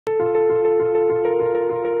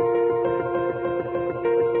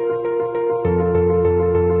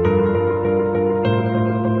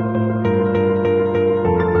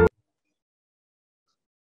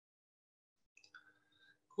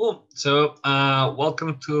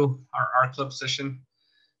Welcome to our R Club session.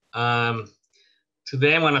 Um,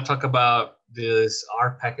 Today I'm going to talk about this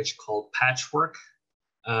R package called Patchwork.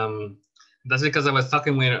 That's because I was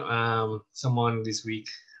talking with someone this week,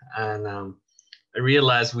 and I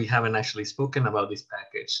realized we haven't actually spoken about this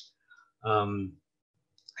package. And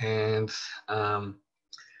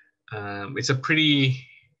It's a pretty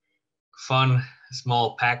fun,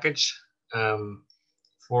 small package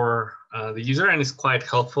for the user, and it's quite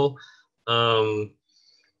helpful. Um,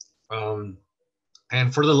 um,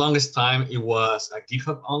 and for the longest time, it was a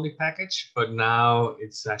GitHub only package, but now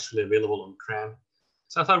it's actually available on CRAN.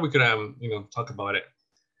 So I thought we could, talk about it.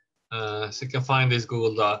 So you can find this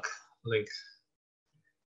Google Doc link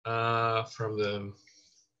from the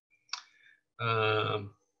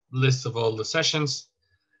list of all the sessions.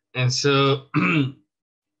 And so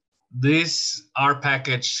this R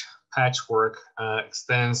package patchwork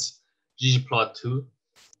extends ggplot2.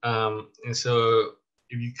 And so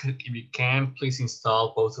if you can, please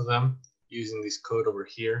install both of them using this code over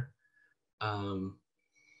here.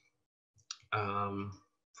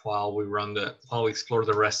 While we explore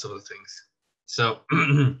the rest of the things. So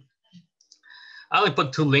I only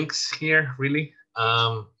put two links here, really,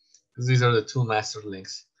 because these are the two master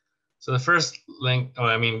links. So the first link,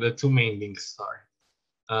 the two main links, sorry.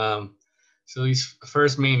 So this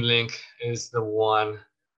first main link is the one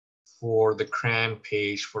for the CRAN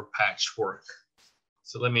page for patchwork.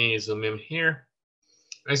 So let me zoom in here.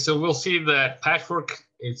 Right, so we'll see that patchwork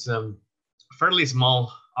is a fairly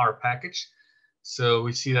small R package. So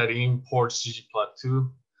we see that it imports ggplot2.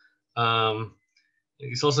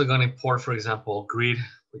 It's also going to import, for example, grid,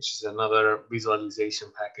 which is another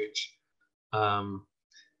visualization package. And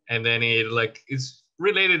then it's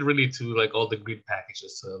related really to all the grid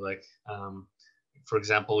packages. So for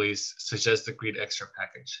example, is suggest the grid extra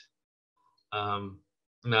package.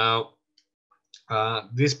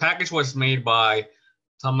 This package was made by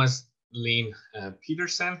Thomas Lynn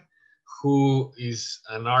Peterson, who is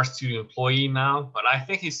an RStudio employee now, but I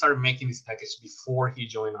think he started making this package before he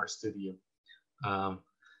joined RStudio. And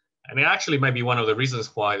it actually might be one of the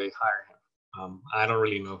reasons why they hired him. I don't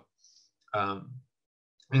really know.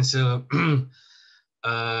 And so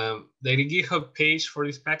the GitHub page for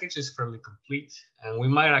this package is fairly complete, and we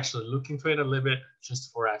might actually look into it a little bit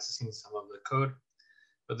just for accessing some of the code.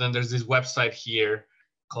 But then there's this website here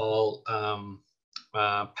called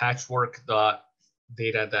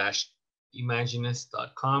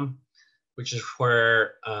patchwork.data-imaginist.com, which is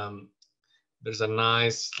where there's a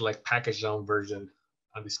nice package down version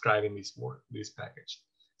describing this package.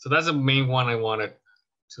 So that's the main one I wanted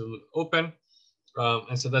to open.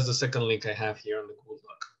 And so that's the second link I have here on the Google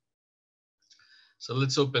Doc. So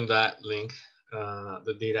let's open that link,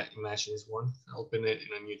 the Data Imaginist one. I'll open it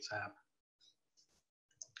in a new tab.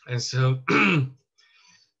 And so let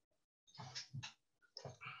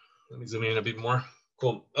me zoom in a bit more.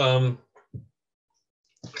 Cool.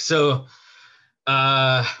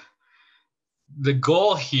 The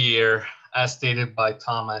goal here, as stated by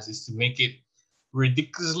Thomas, is to make it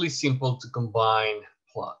ridiculously simple to combine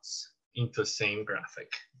plots into the same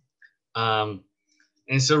graphic. And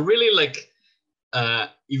so really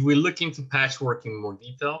if we look into patchwork in more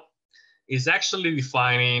detail, it's actually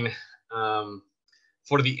defining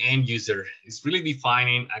for the end user, it's really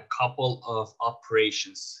defining a couple of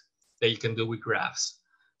operations that you can do with graphs.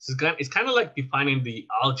 So it's kind of like defining the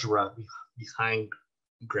algebra behind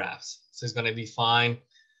graphs. So it's going to define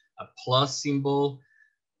a plus symbol,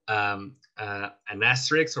 an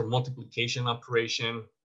asterisk or multiplication operation,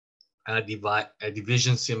 a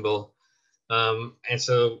division symbol. And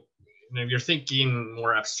so if you're thinking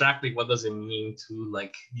more abstractly, what does it mean to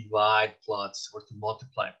divide plots or to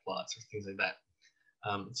multiply plots or things like that?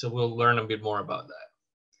 So we'll learn a bit more about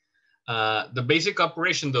that. The basic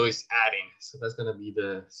operation though is adding. So that's going to be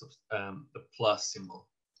the plus symbol.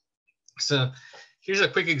 So here's a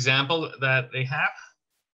quick example that they have.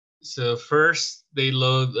 So first they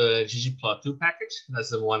load the ggplot2 package. That's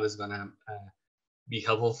the one that's going to be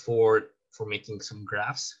helpful for making some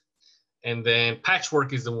graphs. And then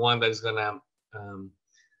patchwork is the one that is going to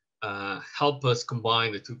help us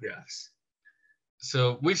combine the two graphs.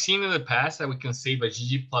 So we've seen in the past that we can save a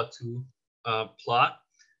ggplot2 plot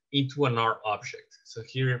into an R object. So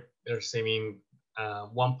here they're saving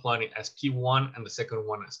one plot as P1 and the second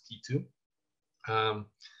one as P2.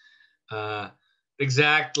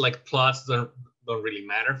 Exact plots don't really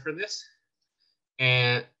matter for this.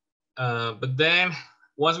 And but then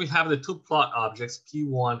once we have the two plot objects,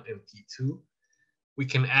 P1 and P2, we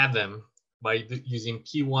can add them by using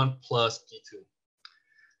P1 plus P2.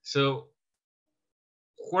 So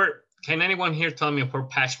Can anyone here tell me where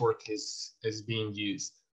patchwork is being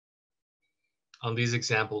used on this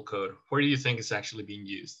example code? Where do you think it's actually being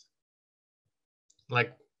used?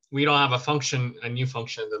 Like, we don't have a function, a new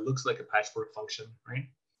function that looks like a patchwork function, right?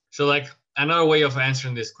 So like another way of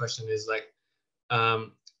answering this question is like,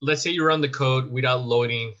 let's say you run the code without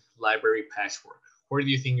loading library patchwork. Where do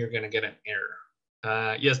you think you're going to get an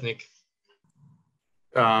error? Yes, Nick.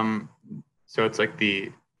 So it's like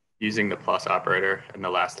using the plus operator in the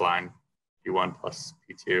last line, P1 plus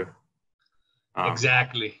P2.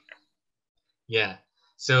 Exactly. Yeah.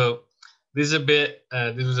 So this is a bit.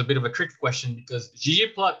 This was a bit of a trick question because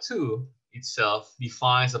ggplot2 itself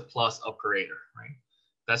defines a plus operator, right?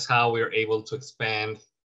 That's how we're able to expand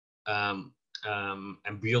and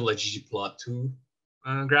build a ggplot2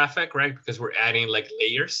 graphic, right? Because we're adding like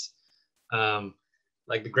layers.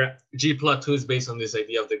 Like the ggplot2 is based on this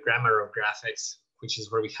idea of the grammar of graphics, which is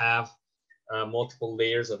where we have multiple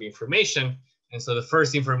layers of information. And so the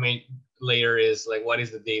first layer is like, what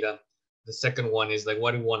is the data? The second one is like,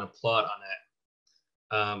 what do we want to plot on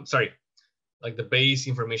it? Sorry, like the base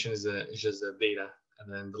information is just the data.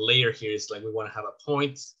 And then the layer here is like, we want to have a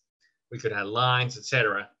point. We could add lines,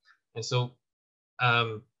 etc. And so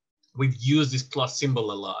we've used this plus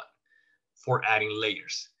symbol a lot for adding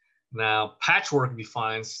layers. Now, patchwork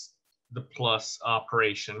defines the plus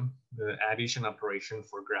operation, the addition operation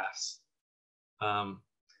for graphs.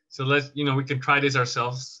 So we can try this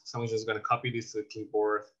ourselves. Someone's just going to copy this to the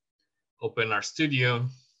clipboard, open our studio.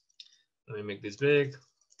 Let me make this big.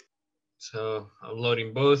 So I'm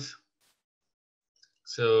loading both.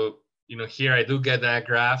 So, here I do get that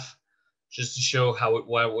graph just to show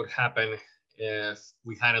what would happen if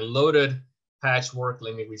we hadn't loaded patchwork.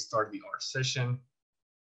 Let me restart the R session.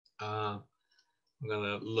 I'm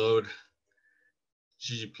gonna load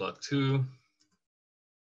ggplot2.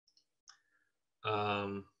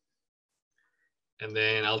 And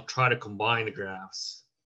then I'll try to combine the graphs.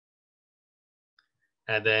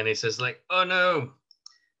 And then it says like, oh no,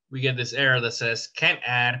 we get this error that says can't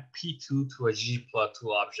add P2 to a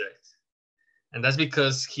ggplot2 object. And that's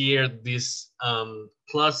because here this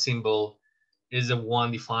plus symbol is the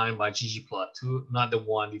one defined by ggplot2, not the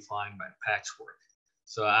one defined by patchwork.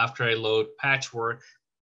 So after I load patchwork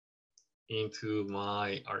into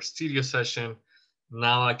my RStudio session,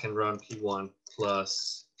 now I can run P1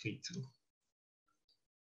 plus P2.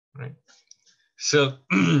 Right. So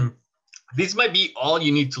this might be all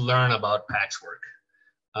you need to learn about patchwork.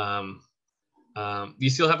 Do you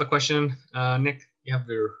still have a question, Nick? You have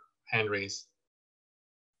your hand raised.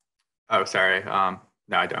 Oh, sorry. No,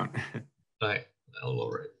 I don't. All right, I'll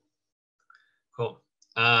lower it. Cool.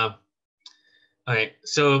 All right,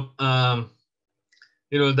 so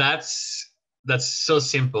that's so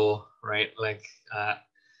simple, right?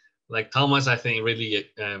 Like Thomas, I think really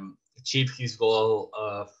achieved his goal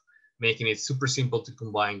of making it super simple to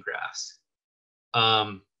combine graphs.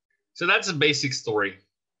 So that's a basic story.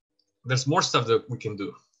 There's more stuff that we can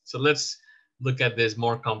do. So let's look at this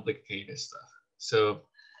more complicated stuff. So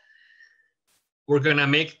we're gonna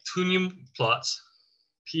make two new plots,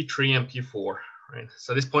 P3 and P4, right?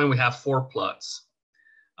 So at this point we have 4 plots.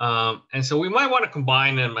 And so we might want to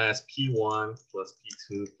combine them as P1 plus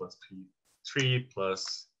P2 plus P3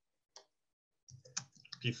 plus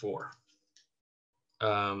P4.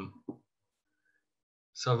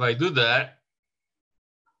 So if I do that,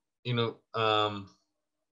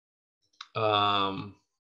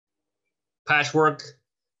 patchwork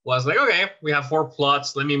was like, okay, we have 4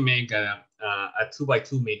 plots. Let me make a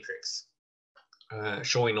 2x2 matrix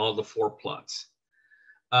showing all the 4 plots.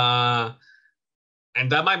 And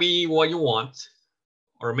that might be what you want,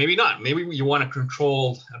 or maybe not. Maybe you want to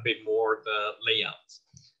control a bit more the layout.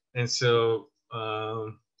 And so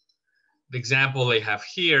the example they have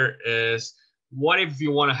here is, what if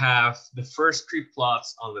you want to have the first 3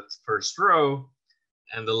 plots on the first row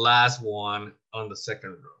and the last one on the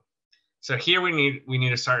second row? So here we need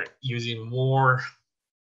to start using more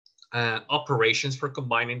operations for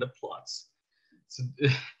combining the plots. So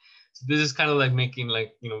this is kind of like making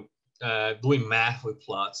doing math with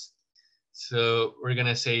plots. So we're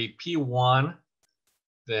gonna say P1,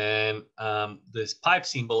 then this pipe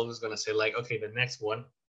symbol is gonna say like, okay, the next one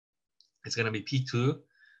is gonna be P2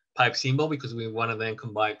 pipe symbol because we want to then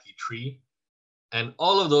combine P3, and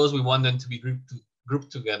all of those we want them to be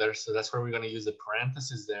grouped together. So that's where we're gonna use the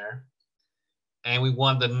parentheses there, and we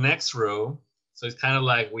want the next row. So it's kind of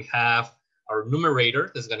like we have our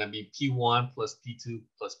numerator that's gonna be P1 plus P2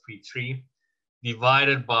 plus P3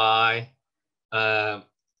 divided by a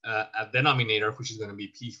denominator, which is going to be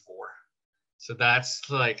P4. So that's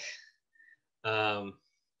like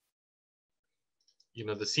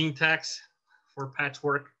the syntax for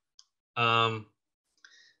patchwork. I'm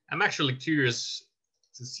actually curious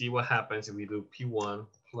to see what happens if we do P1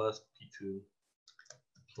 plus P2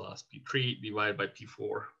 plus P3 divided by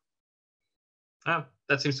P4.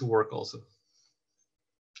 That seems to work also.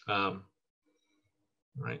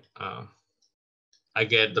 Right. I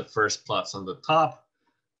get the first plots on the top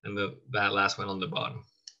and that last one on the bottom.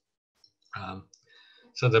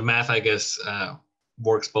 So the math, I guess,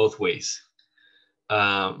 works both ways.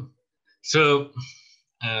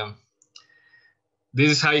 This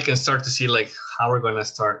is how you can start to see like how we're going to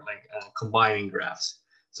start like combining graphs.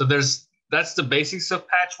 So that's the basics of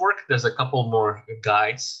patchwork. There's a couple more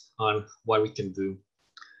guides on what we can do.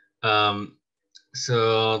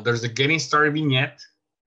 So there's the getting started vignette,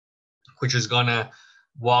 which is going to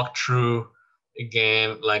walk through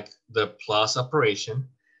again like the plus operation.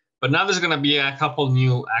 But now there's going to be a couple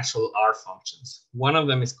new actual R functions. One of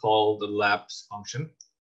them is called the labs function.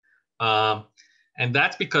 And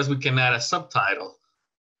that's because we can add a subtitle.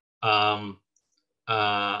 And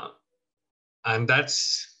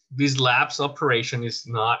that's this labs operation is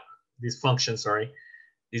not, this function, sorry,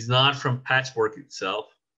 is not from patchwork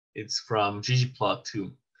itself. It's from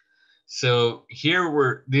ggplot2. So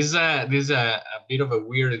here this is a bit of a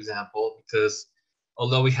weird example because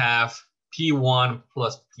although we have P1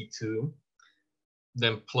 plus P2,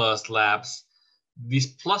 then plus labs,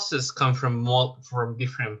 these pluses come from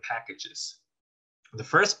different packages. The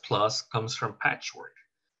first plus comes from patchwork.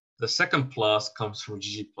 The second plus comes from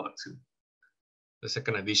ggplot2, the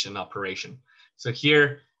second addition operation. So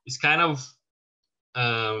here it's kind of,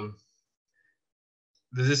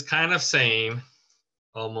 this is kind of saying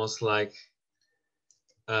almost like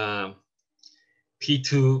P1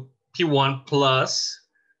 plus,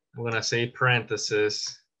 I'm gonna say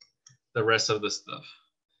parenthesis, the rest of the stuff.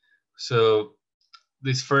 So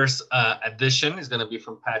this first addition is gonna be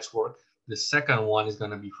from patchwork. The second one is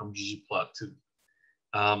gonna be from ggplot2.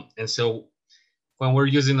 And so when we're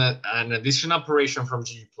using an addition operation from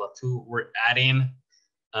ggplot2, we're adding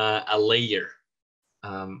a layer.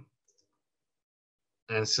 And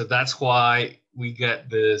so that's why we get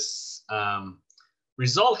this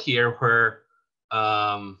result here where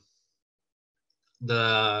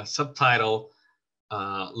the subtitle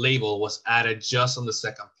label was added just on the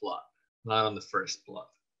second plot, not on the first plot.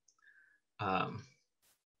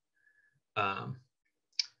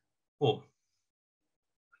 Cool.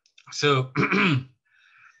 So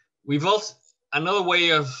we've also, another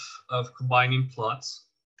way of combining plots,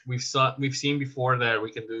 we've seen before that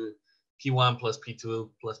we can do P1 plus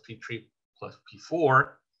P2 plus P3 plus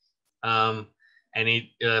P4. And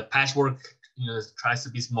patchwork, tries to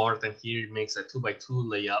be smart, and here it makes a 2x2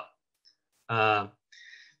 layout.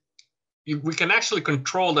 We can actually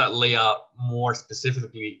control that layout more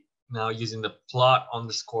specifically now using the plot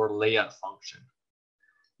underscore layout function.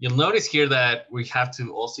 You'll notice here that we have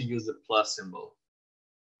to also use the plus symbol.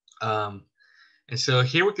 And so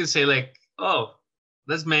here we can say like, oh,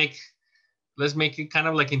 let's make it kind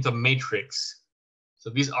of like into a matrix. So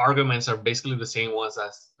these arguments are basically the same ones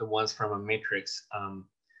as the ones from a matrix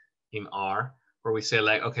in R, where we say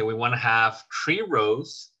like, okay, we want to have 3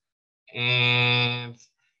 rows, and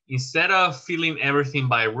instead of filling everything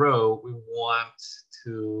by row, we want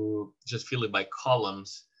to just fill it by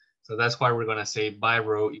columns. So that's why we're going to say by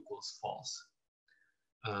row equals false.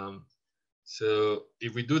 So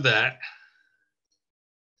if we do that,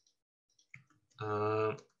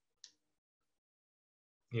 now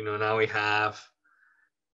we have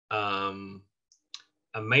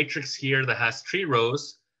a matrix here that has 3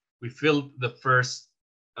 rows. We fill the first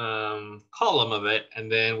column of it,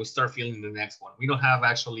 and then we start filling the next one. We don't have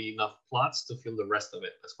actually enough plots to fill the rest of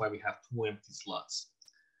it. That's why we have 2 empty slots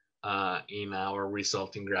in our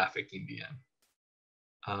resulting graphic in the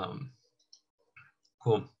end.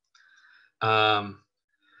 Cool.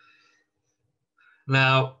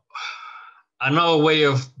 Now, another way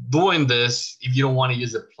of doing this, if you don't want to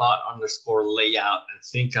use the plot underscore layout and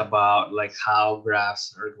think about like how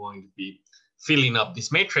graphs are going to be filling up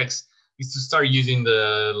this matrix, is to start using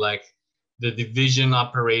the division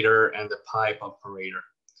operator and the pipe operator.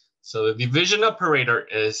 So the division operator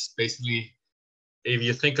is basically, if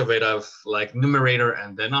you think of it of like numerator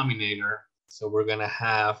and denominator, so we're gonna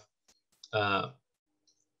have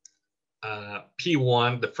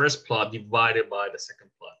P1, the first plot, divided by the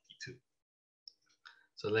second plot, P2.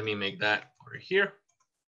 So let me make that over here.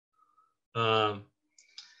 And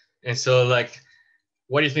so like,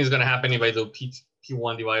 what do you think is gonna happen if I do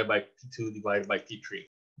P1 divided by P2 divided by P3?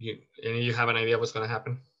 You have an idea what's gonna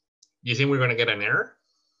happen? Do you think we're gonna get an error?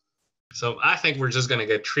 So I think we're just gonna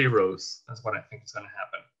get 3 rows. That's what I think is gonna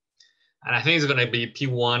happen. And I think it's going to be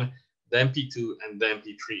P1, then P2, and then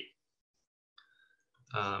P3.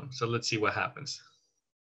 So let's see what happens.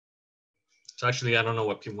 So actually, I don't know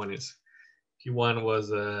what P1 is. P1 was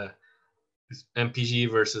this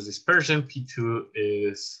MPG versus dispersion. P2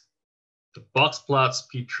 is the box plots.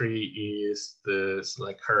 P3 is this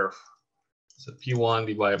like curve. So P1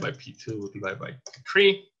 divided by P2 divided by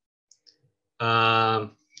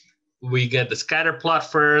P3. We get the scatter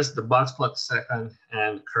plot first, the box plot second,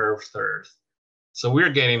 and curve third. So we're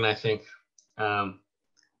getting, I think,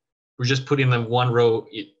 we're just putting them one row,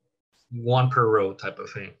 one per row type of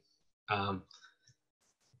thing. I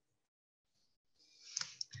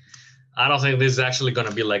don't think this is actually going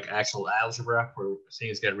to be like actual algebra where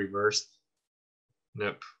things get reversed.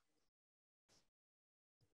 Nope.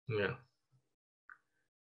 Yeah.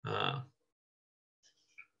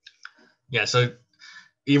 Yeah, so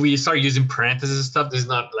if we start using parentheses and stuff, this is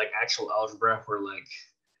not like actual algebra where like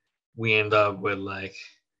we end up with like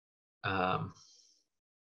a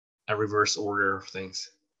reverse order of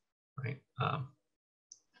things, right?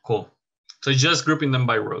 Cool. So just grouping them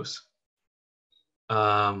by rows.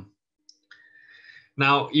 Now,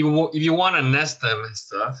 if you want to nest them and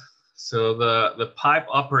stuff, so the pipe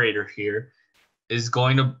operator here is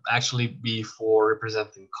going to actually be for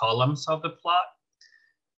representing columns of the plot.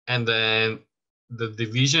 And then the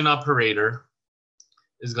division operator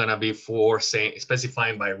is going to be for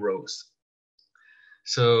specifying by rows.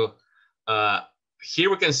 So here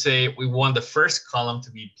we can say we want the first column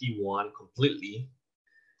to be P1 completely.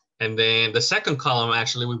 And then the second column,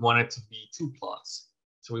 actually, we want it to be two plots.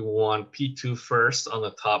 So we want P2 first on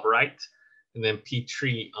the top right, and then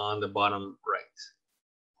P3 on the bottom right.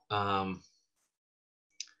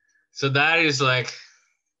 So that is like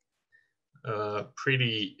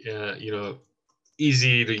pretty,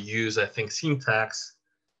 easy to use, I think, syntax.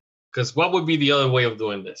 Because what would be the other way of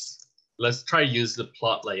doing this? Let's try to use the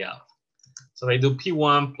plot layout. So if I do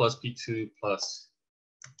P1 plus P2 plus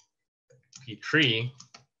P3,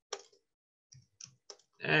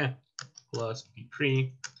 plus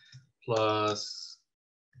P3 plus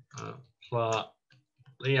plot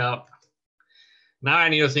layout. Now I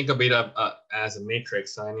need to think of it as a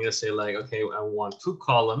matrix. So I need to say like, okay, I want two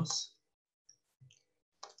columns.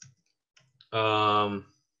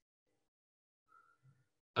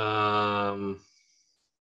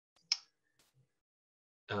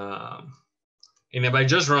 And if I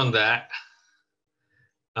just run that,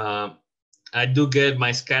 I do get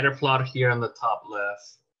my scatter plot here on the top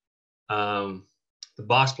left. The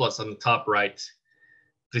box plots on the top right.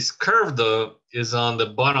 This curve, though, is on the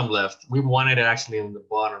bottom left. We wanted it actually on the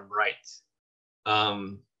bottom right.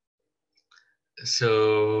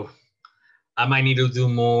 So I might need to do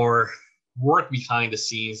more work behind the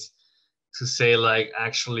scenes to say, like,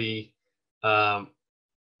 actually, I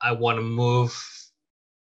want to move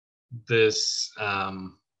this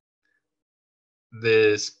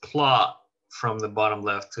this plot from the bottom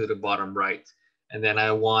left to the bottom right. And then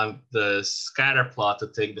I want the scatter plot to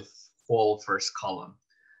take the full first column.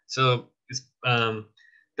 So it's,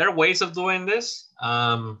 there are ways of doing this.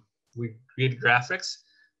 We create graphics,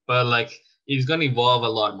 but like it's going to involve a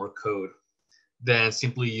lot more code than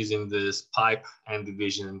simply using this pipe and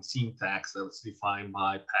division syntax that's defined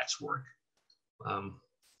by patchwork.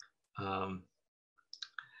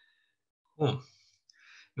 Cool.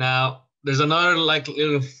 Now, there's another like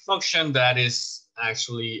little function that is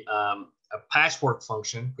actually a patchwork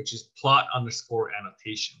function, which is plot underscore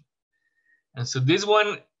annotation. And so this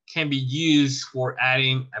one can be used for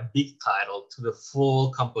adding a big title to the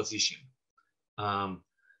full composition, to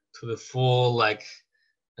the full like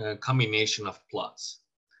combination of plots.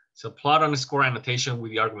 So plot underscore annotation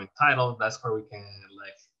with the argument title, that's where we can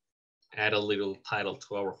like add a little title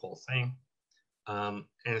to our whole thing. And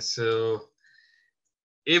so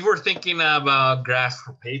if we're thinking about graphs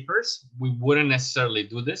for papers, we wouldn't necessarily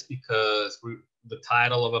do this because the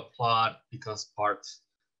title of a plot becomes part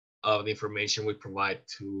of the information we provide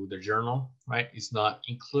to the journal, right? It's not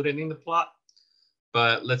included in the plot.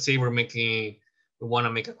 But let's say we want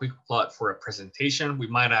to make a quick plot for a presentation. We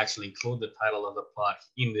might actually include the title of the plot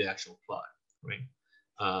in the actual plot, right?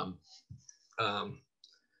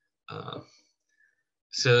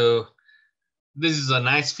 So this is a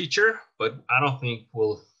nice feature, but I don't think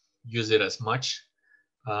we'll use it as much.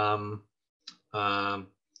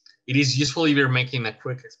 It is useful if you're making a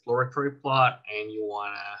quick exploratory plot and you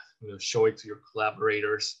want to show it to your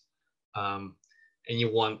collaborators, and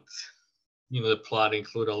you want the plot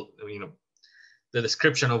include the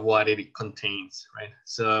description of what it contains, right?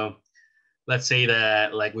 So let's say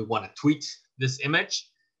that like we want to tweet this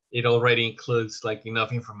image, it already includes like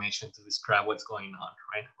enough information to describe what's going on,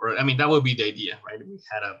 right? Or I mean, that would be the idea, right? If we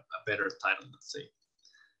had a better title, let's say.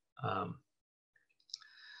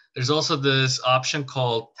 There's also this option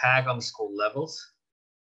called tag underscore levels.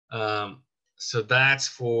 So that's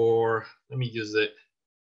for, let me use it.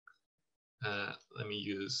 Let me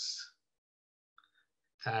use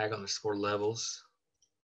tag underscore levels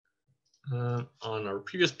on our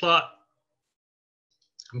previous plot.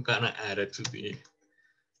 I'm gonna add it to the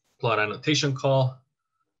plot annotation call.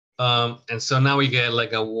 And so now we get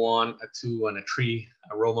like a 1, a 2, and a 3,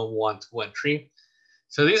 a Roman 1, 2, and 3.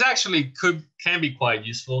 So these actually can be quite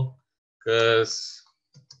useful because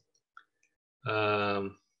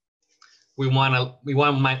we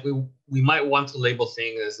might want to label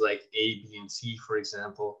things as like A, B, and C, for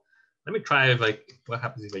example. Let me try if what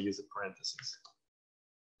happens if I use a parenthesis?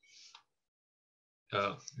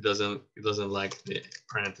 It doesn't like the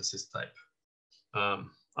parenthesis type.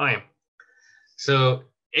 Okay. So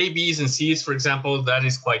A, B's, and C's, for example, that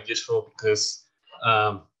is quite useful because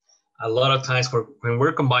a lot of times when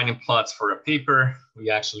we're combining plots for a paper, we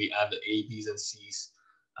actually add the A, B's, and C's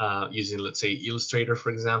using, let's say, Illustrator, for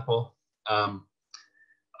example.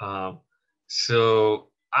 So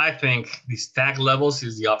I think these tag levels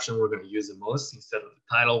is the option we're going to use the most instead of the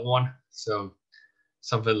title one. So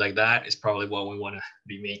something like that is probably what we want to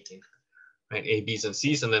be making, right? A, B's, and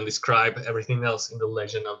C's, and then describe everything else in the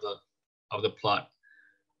legend of the plot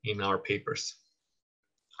in our papers.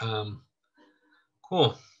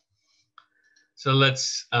 Cool. So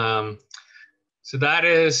let's, so that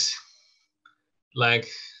is like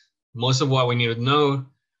most of what we need to know,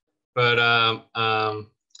 but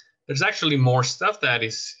there's actually more stuff that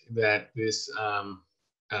this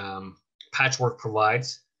patchwork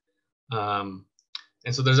provides. And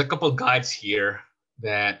so there's a couple of guides here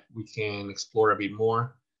that we can explore a bit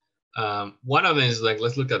more. One of them is like,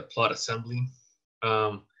 let's look at plot assembly.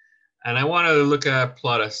 And I want to look at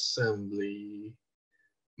plot assembly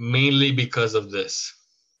mainly because of this.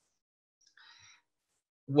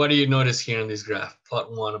 What do you notice here in this graph,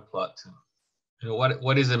 plot 1 and plot 2? You know,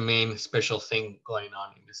 what is the main special thing going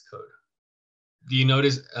on in this code? Do you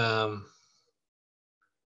notice,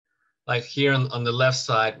 like here on the left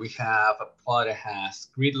side, we have a plot that has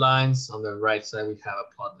grid lines. On the right side, we have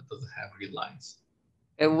a plot that doesn't have grid lines.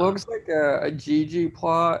 It looks like a GG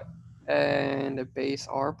plot and a base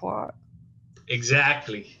R plot.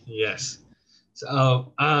 Exactly, yes.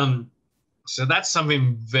 So, so that's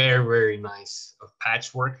something very, very nice of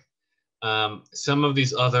patchwork. Some of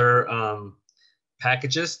these other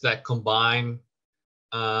packages that combine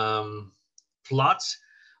plots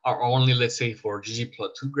are only, let's say, for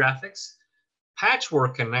ggplot2 graphics.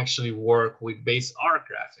 Patchwork can actually work with base R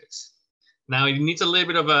graphics. Now it needs a little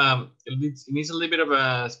bit of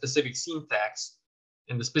a specific syntax,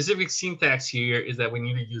 and the specific syntax here is that we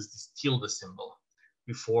need to use this tilde symbol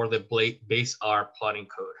before the base R plotting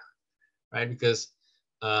code, right? Because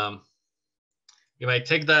if I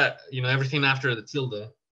take that, everything after the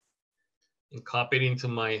tilde and copy it into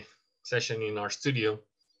my session in RStudio,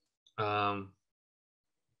 I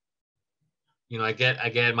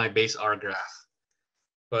get my base R graph.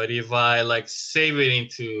 But if I like save it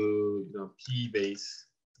into P base,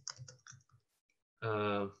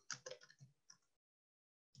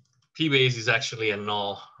 P base is actually a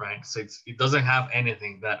null, right? So it doesn't have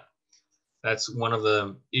anything. That's one of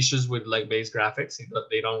the issues with like base graphics.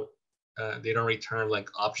 They don't return like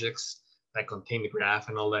objects that contain the graph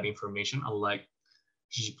and all that information, unlike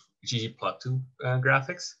ggplot2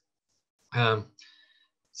 graphics.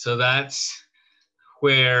 So that's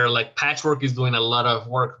where like patchwork is doing a lot of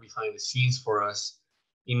work behind the scenes for us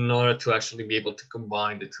in order to actually be able to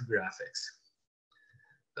combine the two graphics.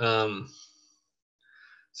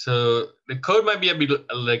 So the code might be a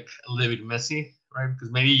little bit messy, right? Because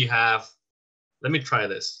maybe you have, let me try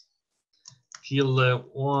this. Tilde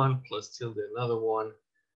 1 plus tilde another one.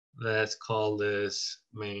 Let's call this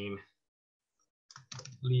main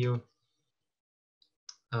Leo.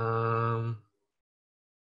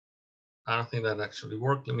 I don't think that actually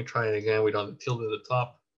worked. Let me try it again without the tilde at the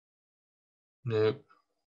top. Nope.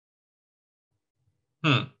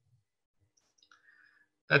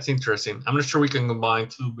 That's interesting. I'm not sure we can combine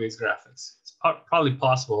two base graphics. It's probably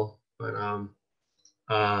possible, but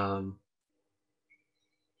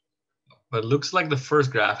it looks like the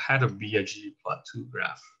first graph had to be a ggplot2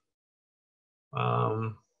 graph.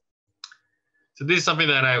 So this is something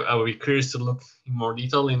that I would be curious to look in more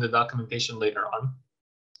detail in the documentation later on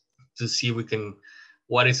to see if we can,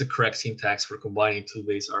 what is the correct syntax for combining two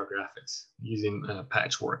base R graphics using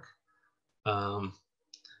patchwork.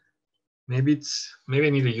 Maybe I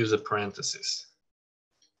need to use a parenthesis.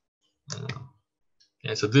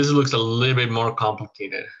 Yeah, so this looks a little bit more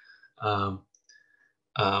complicated. And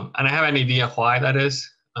I have an idea why that is.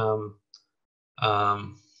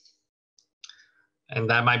 And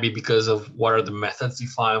that might be because of what are the methods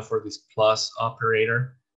defined for this plus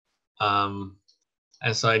operator. And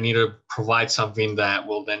so I need to provide something that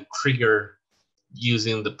will then trigger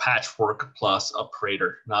using the patchwork plus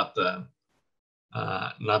operator, not the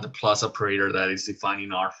plus operator that is defined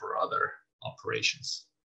in R for other operations.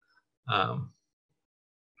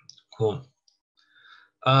 Cool.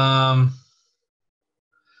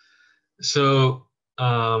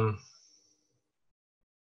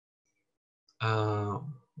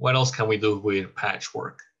 What else can we do with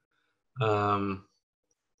patchwork?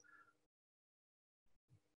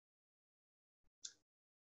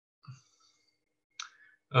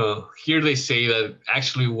 Here they say that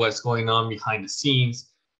actually what's going on behind the scenes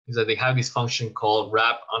is that they have this function called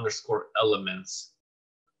wrap_elements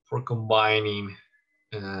for combining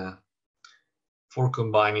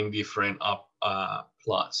different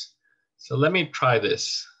plots. So let me try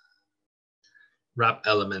this. Wrap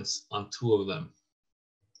elements on two of them.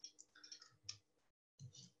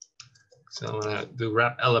 So I'm gonna do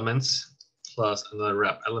wrap elements plus another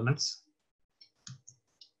wrap elements.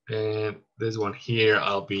 And this one here,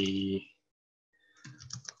 I'll be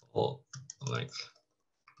like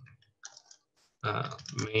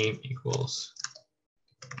main equals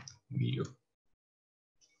view.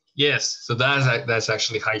 Yes, so that's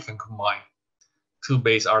actually how you can combine two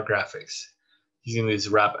base R graphics using these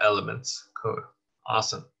wrap elements code.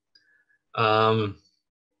 Awesome.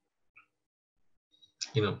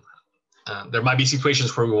 There might be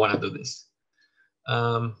situations where we want to do this.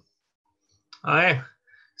 All right.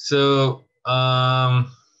 So I'm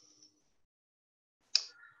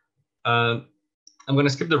going to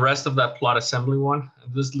skip the rest of that plot assembly one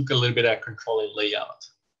and just look a little bit at controlling layout.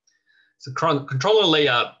 So controller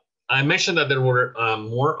layout, I mentioned that there were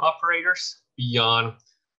more operators beyond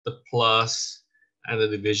the plus and the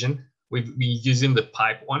division. We've been using the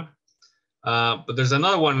pipe one, but there's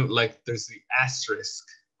another one, like there's the asterisk,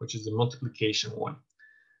 which is the multiplication one.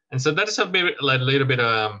 And so that is a little bit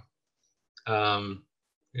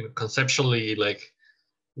conceptually like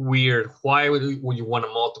weird. Why would you want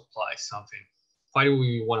to multiply something? Why do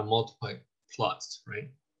we want to multiply plots,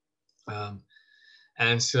 right?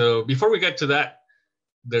 And so before we get to that,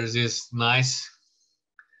 there's this nice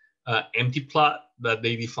empty plot that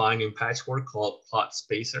they define in patchwork called plot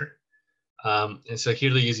spacer. And so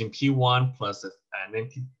here they're using P1 plus an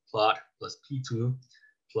empty plot plus P2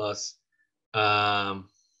 plus an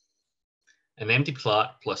empty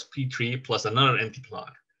plot plus P3 plus another empty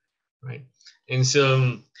plot, right? And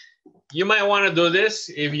so you might want to do this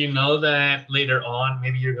if you know that later on,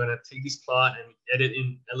 maybe you're going to take this plot and edit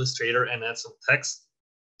in Illustrator and add some text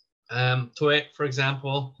to it, for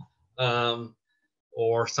example,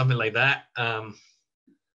 or something like that.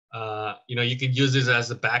 You could use this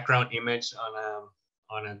as a background image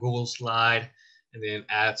on a Google slide, and then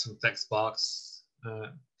add some text box,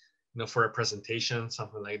 for a presentation,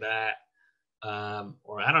 something like that.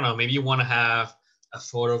 Or I don't know, maybe you want to have a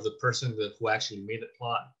photo of the person who actually made the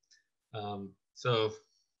plot. So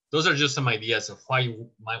those are just some ideas of why you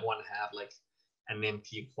might want to have like an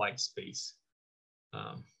empty white space.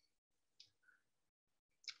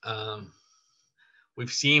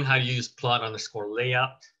 We've seen how to use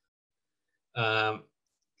plot_layout.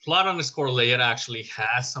 Plot_layout actually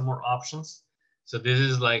has some more options. So this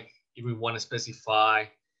is like if we want to specify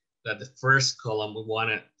that the first column, we want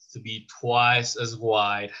it to be twice as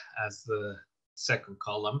wide as the second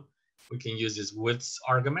column. We can use this width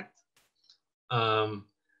argument,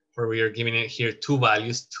 where we are giving it here two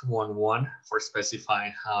values, 2 and 1, for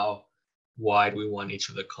specifying how wide we want each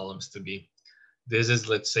of the columns to be. This is,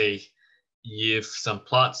 let's say, if some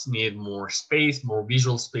plots need more space, more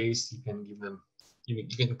visual space, you can give them, you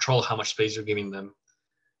can control how much space you're giving them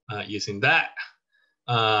using that.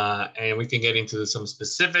 And we can get into some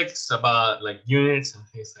specifics about like units and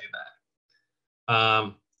things like that.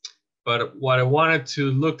 But what I wanted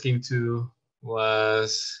to look into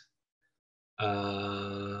was,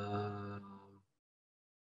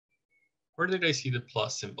 where did I see the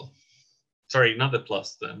plus symbol? Sorry, not the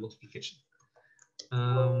plus, the multiplication.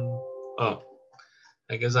 Oh,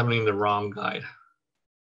 I guess I'm in the wrong guide.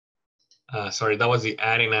 Sorry, that was the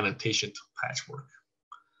adding annotation to patchwork.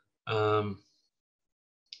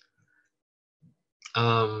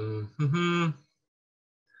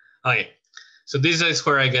 Okay, so this is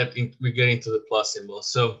where we get into the plus symbol.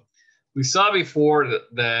 So we saw before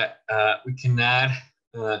that we can add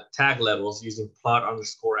tag levels using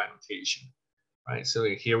plot_annotation, right? So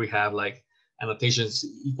here we have like annotations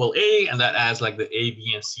equal A, and that adds like the A,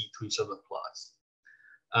 B, and C to each of the plots.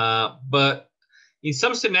 But in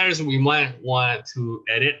some scenarios, we might want to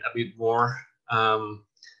edit a bit more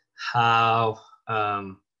how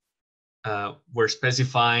we're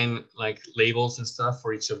specifying like labels and stuff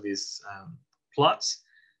for each of these plots.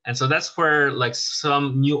 And so that's where like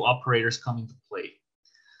some new operators come into play.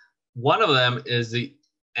 One of them is the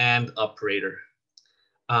AND operator.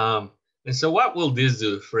 And so what will this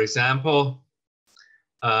do? For example,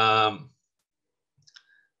 let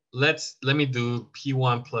me do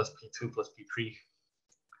P1 plus P2 plus P3.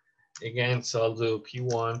 Again, so I'll do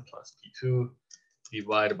P1 plus P2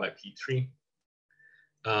 divided by P3.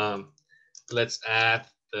 Let's add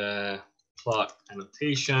the plot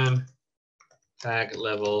annotation, tag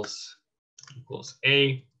levels equals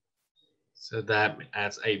A. So that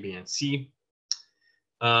adds A, B, and C.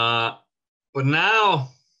 But now,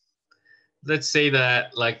 let's say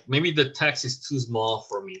that like maybe the text is too small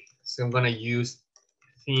for me. So I'm gonna use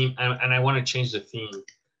theme, and I wanna change the theme.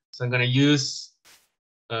 So I'm gonna use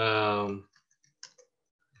the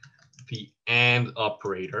AND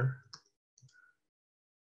operator.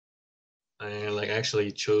 I like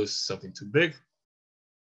actually chose something too big.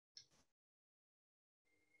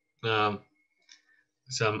 So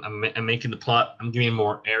I'm making the plot, I'm giving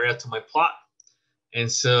more area to my plot.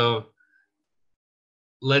 And so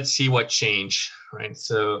let's see what changed, right?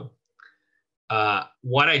 So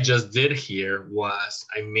what I just did here was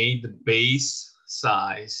I made the base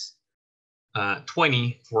size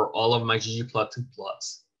 20 for all of my ggplot2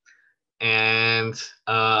 plots. And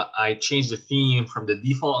I changed the theme from the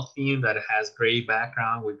default theme that has gray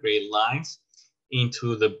background with gray lines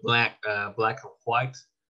into the black and white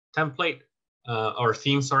template or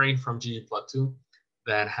theme, sorry, from ggplot2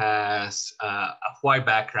 that has a white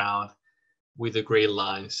background with the gray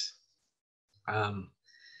lines. And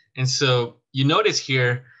so you notice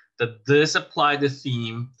here that this applied the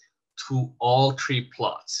theme to all 3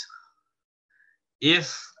 plots.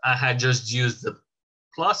 If I had just used the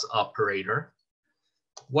plus operator,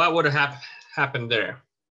 what would have happened there,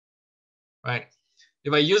 right?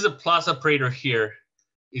 If I use a plus operator here,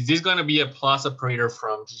 is this going to be a plus operator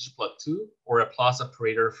from ggplot2 or a plus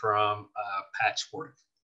operator from patchwork?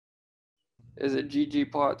 Is it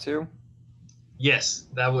ggplot2? Yes,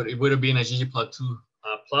 it would have been a ggplot2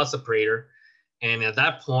 plus operator, and at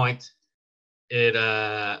that point, it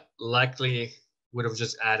likely would have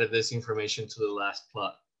just added this information to the last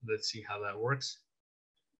plot. Let's see how that works.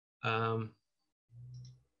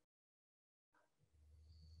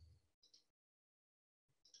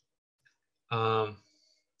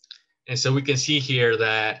 And so we can see here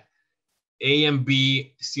that A and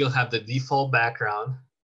B still have the default background,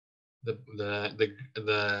 the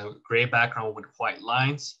gray background with white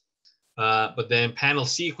lines. But then panel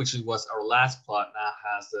C, which was our last plot, now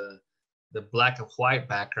has the black and white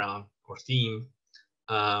background or theme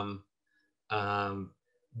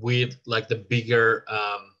with like the bigger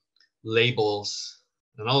labels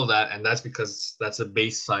and all of that. And that's because that's a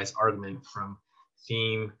base size argument from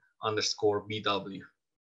theme underscore BW.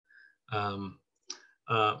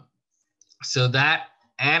 So that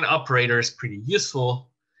AND operator is pretty useful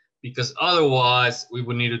because otherwise we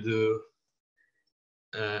would need to do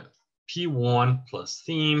P1 plus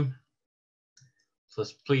theme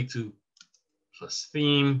plus P2 plus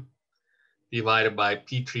theme divided by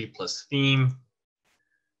P3 plus theme.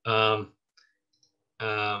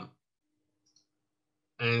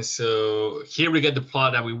 And so here we get the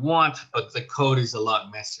plot that we want, but the code is a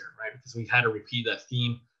lot messier, right? Because we had to repeat that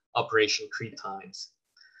theme operation 3 times.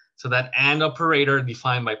 So that AND operator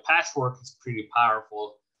defined by patchwork is pretty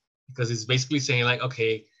powerful because it's basically saying like,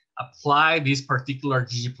 okay, apply this particular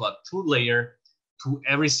ggplot2 layer to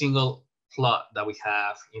every single plot that we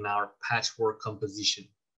have in our patchwork composition.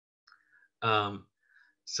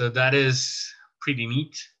 So that is pretty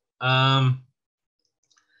neat.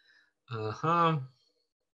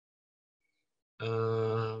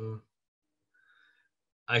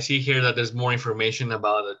 I see here that there's more information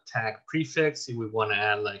about the tag prefix. If we want to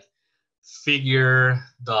add like figure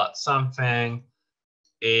dot something,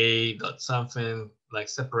 a dot something, like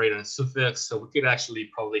separator and suffix. So we could actually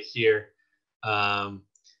probably here have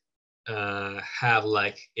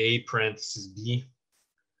like a parenthesis b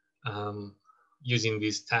using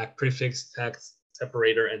these tag prefix, tag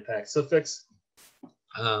separator, and tag suffix.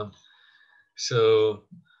 So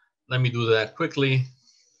let me do that quickly.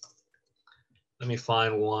 Let me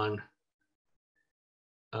find one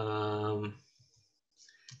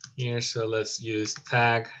here. So let's use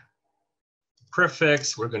tag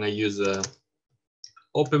prefix. We're going to use a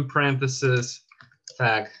open parenthesis,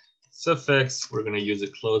 tag suffix, we're going to use a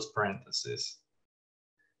close parenthesis.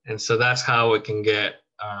 And so that's how we can get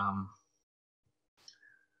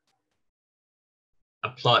a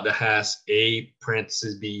plot that has A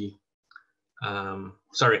parenthesis B,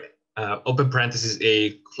 open parenthesis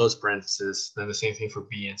A, close parenthesis, then the same thing for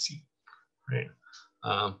B and C, right?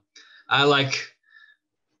 I like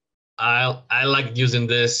using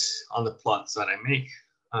this on the plots that I make.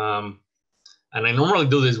 And I normally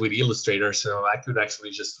do this with Illustrator, so I could actually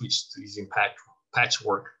just switch to using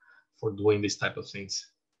patchwork for doing these type of things,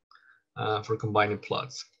 for combining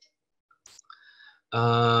plots.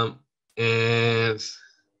 I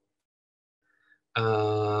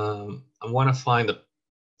want to find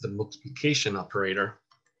the multiplication operator.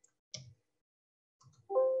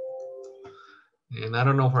 And I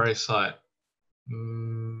don't know where I saw it.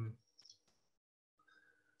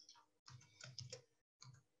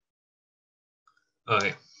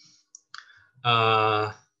 Okay.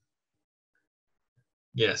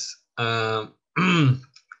 Yes.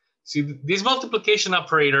 See, this multiplication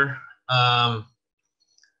operator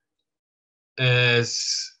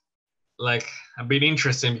is like a bit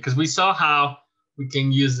interesting because we saw how we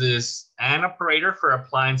can use this AND operator for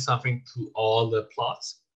applying something to all the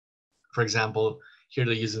plots. For example, here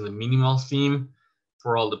they're using the minimal theme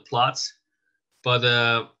for all the plots. But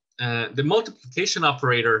the multiplication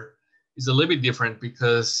operator is a little bit different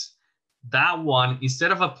because that one,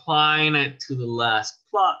 instead of applying it to the last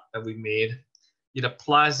plot that we made, it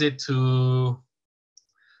applies it to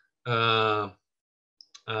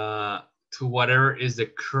whatever is the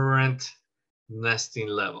current nesting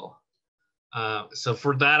level. So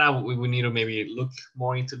for that, we need to maybe look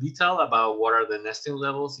more into detail about what are the nesting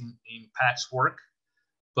levels in patchwork.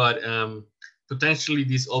 But potentially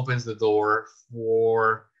this opens the door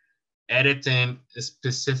for editing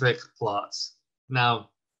specific plots. Now,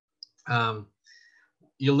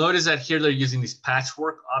 you'll notice that here they're using this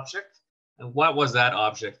patchwork object. And what was that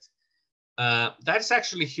object? That's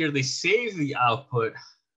actually here they save the output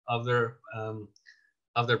of their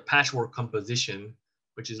patchwork composition,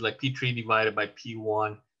 which is like P3 divided by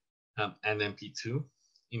P1 and then P2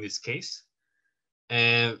 in this case.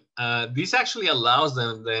 And this actually allows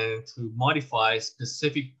them then to modify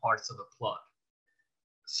specific parts of the plot.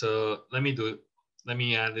 So let me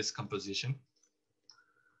add this composition.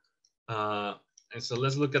 And so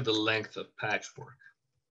let's look at the length of patchwork.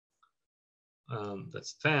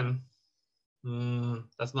 That's 10.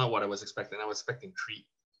 That's not what I was expecting. I was expecting 3.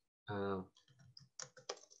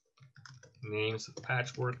 Names of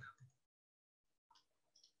patchwork.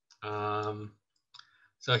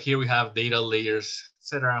 So here we have data layers,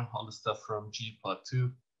 etc. All the stuff from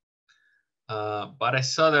ggplot2. But I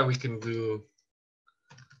saw that we can do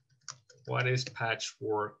what is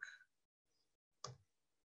patchwork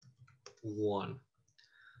 1.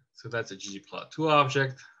 So that's a ggplot2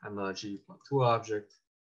 object, another ggplot2 object,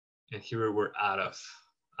 and here we're out of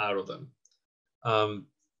them.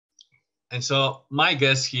 And so my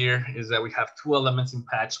guess here is that we have 2 elements in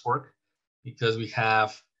patchwork because we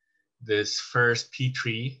have this first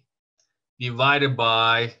P3 divided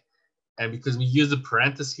by, and because we use the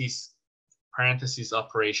parentheses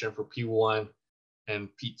operation for P1 and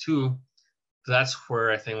P2, that's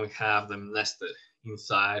where I think we have them nested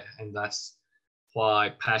inside, and that's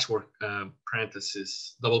why patchwork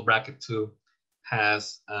parentheses double bracket 2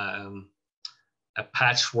 has a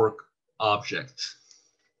patchwork object.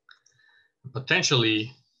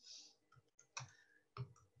 Potentially,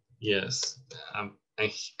 yes, and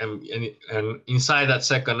inside that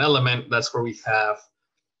second element, that's where we have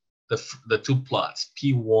the 2 plots,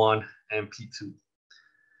 P1 and P2.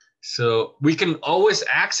 So we can always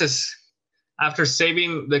access, after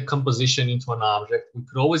saving the composition into an object, we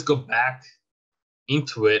could always go back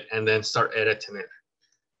into it and then start editing it.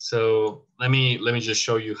 So let me just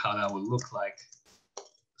show you how that would look like.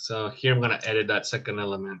 So here I'm going to edit that second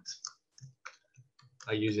element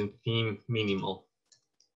by using theme minimal.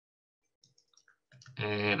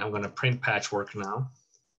 And I'm going to print patchwork now.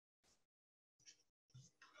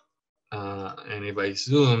 And if I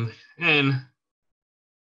zoom in,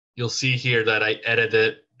 you'll see here that I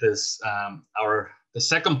edited this the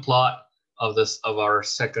second plot of our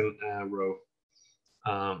second row.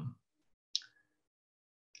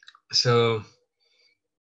 So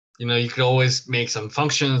you could always make some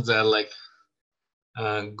functions that like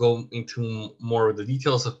go into more of the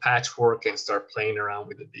details of patchwork and start playing around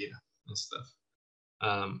with the data and stuff.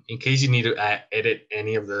 In case you need to edit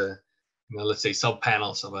any of the, let's say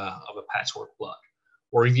subpanels of a patchwork plot,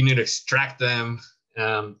 or if you need to extract them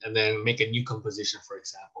and then make a new composition, for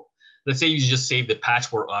example. Let's say you just save the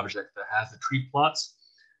patchwork object that has the 3 plots.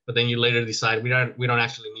 but then you later decide we don't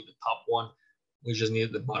actually need the top one, we just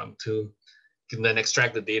need the bottom two. You can then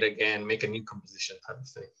extract the data again, make a new composition type of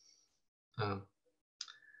thing.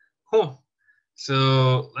 Cool.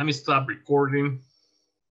 So let me stop recording.